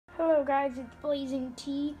Hello guys, it's Blazing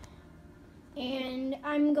T, and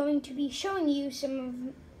I'm going to be showing you some of,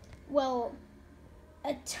 well,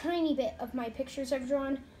 a tiny bit of my pictures I've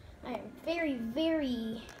drawn. I am very,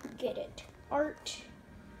 very good at art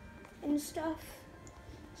and stuff,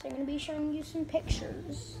 so I'm going to be showing you some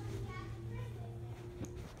pictures.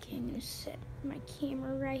 Okay, I'm going to set my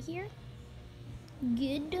camera right here.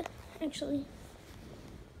 Good, actually.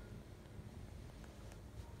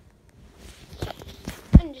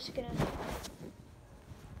 I'm just gonna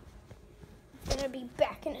be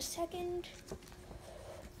back in a second.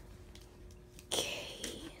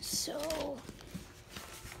 Okay, so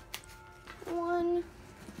 1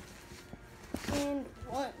 and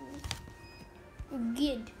 1.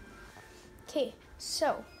 Good. Okay,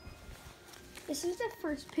 so this is the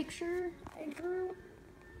first picture I drew.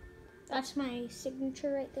 That's my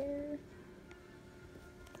signature right there.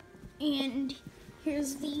 And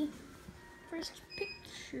here's the first picture.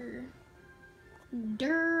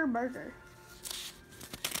 Der burger.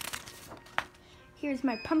 Here's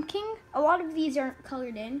my pumpkin. A lot of these aren't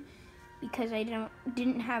colored in because I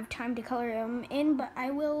didn't have time to color them in, but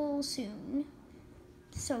I will soon.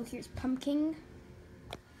 So here's pumpkin.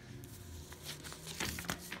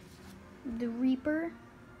 The Reaper.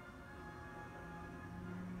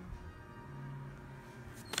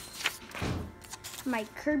 My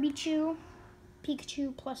Kirby Chew.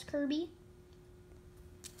 Pikachu plus Kirby.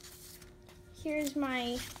 Here's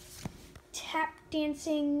my tap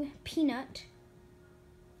dancing Peanut.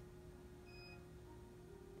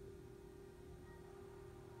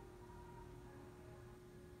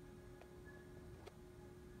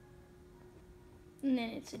 And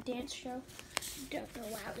then it's a dance show. Don't know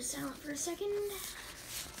why I was silent for a second.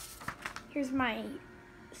 Here's my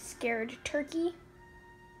scared turkey.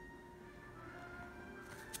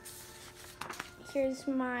 Here's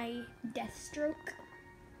my Deathstroke.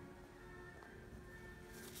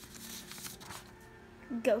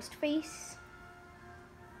 Ghostface.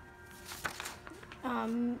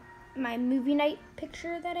 My movie night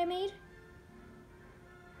picture that I made.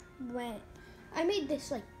 I made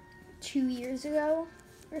this like 2 years ago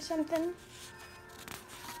or something.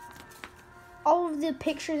 All of the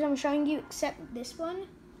pictures I'm showing you except this one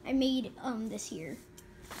I made this year.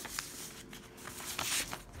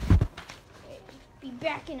 Okay, be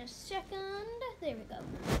back in a second. There we go.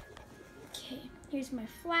 Okay, here's my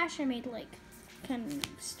Flash. I made like kind of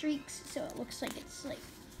streaks so it looks like it's like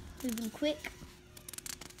moving quick.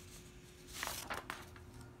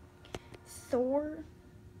 Thor.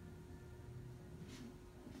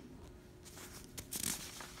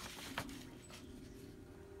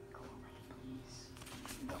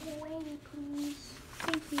 Go away, please.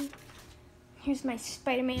 Thank you. Here's my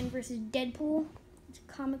Spider-Man versus Deadpool. It's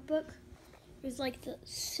a comic book. Here's like the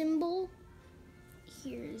symbol.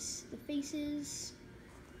 Here's the faces.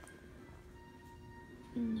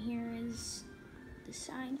 And here is the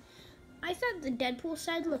sign. I thought the Deadpool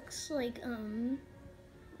side looks like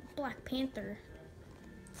Black Panther.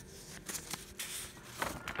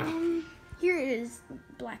 Here is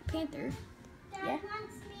Black Panther. Dad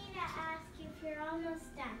wants me to ask you if you're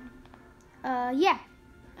almost done. Yeah,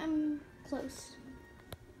 I'm close.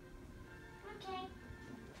 Okay.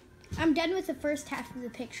 I'm done with the first half of the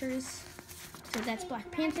pictures. So that's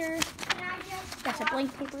Black Panther. Can I just That's a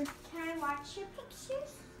blank paper. Can I watch your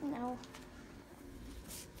pictures? No.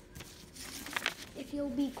 If you'll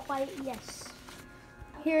be quiet, yes.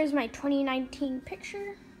 Here's my 2019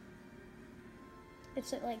 picture.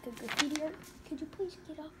 It's like a graffiti art. Could you please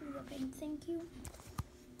get off of the bed? Thank you.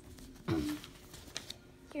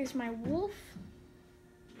 Here's my wolf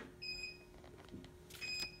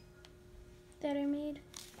that I made.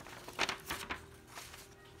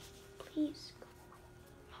 Please go away.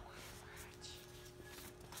 I want to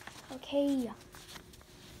watch. Okay. Off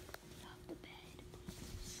the bed,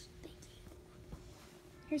 please. Thank you.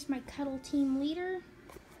 Here's my cuddle team leader.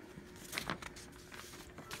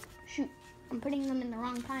 Shoot, I'm putting them in the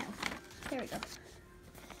wrong pile. There we go.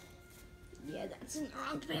 Yeah, that's in the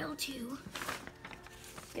wrong pile too.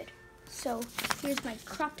 Good. So here's my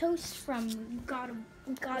Kratos from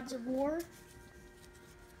Gods of War.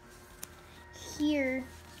 Here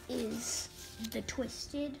is the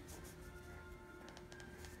Twisted.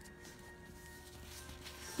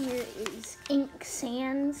 Here is Ink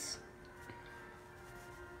Sands.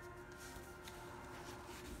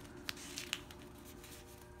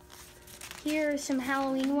 Here are some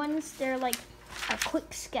Halloween ones. They're like a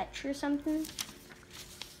quick sketch or something.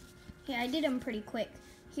 Yeah, I did them pretty quick.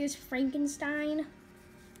 Here's Frankenstein.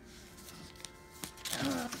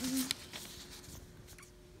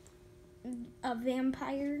 a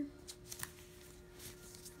vampire.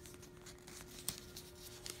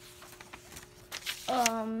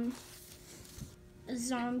 a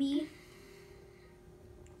zombie.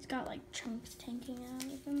 He's got like chunks tanking out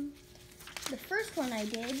of him. The first one I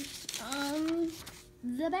did,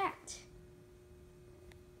 the bat.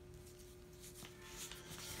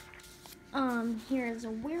 Here's a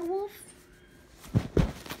werewolf.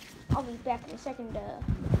 I'll be back in a second to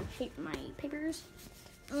shape my papers.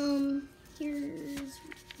 Here's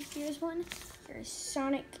one. There's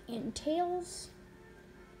Sonic and Tails.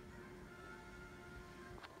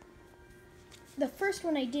 The first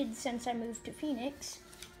one I did since I moved to Phoenix.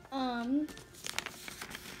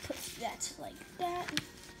 That's like that.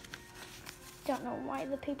 Don't know why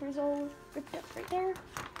the paper's all ripped up right there.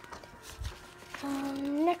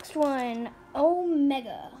 Next one,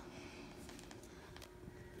 Omega.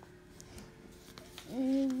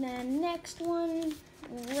 And the next one,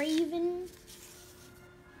 Raven.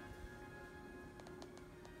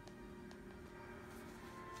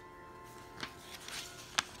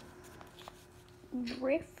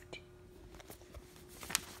 Drift.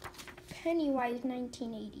 Pennywise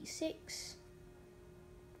 1986.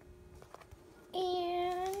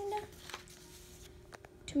 And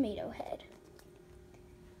Tomato Head.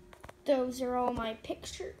 Those are all my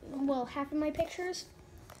pictures, well, half of my pictures.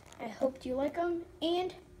 I hope you like them,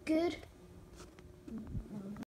 and good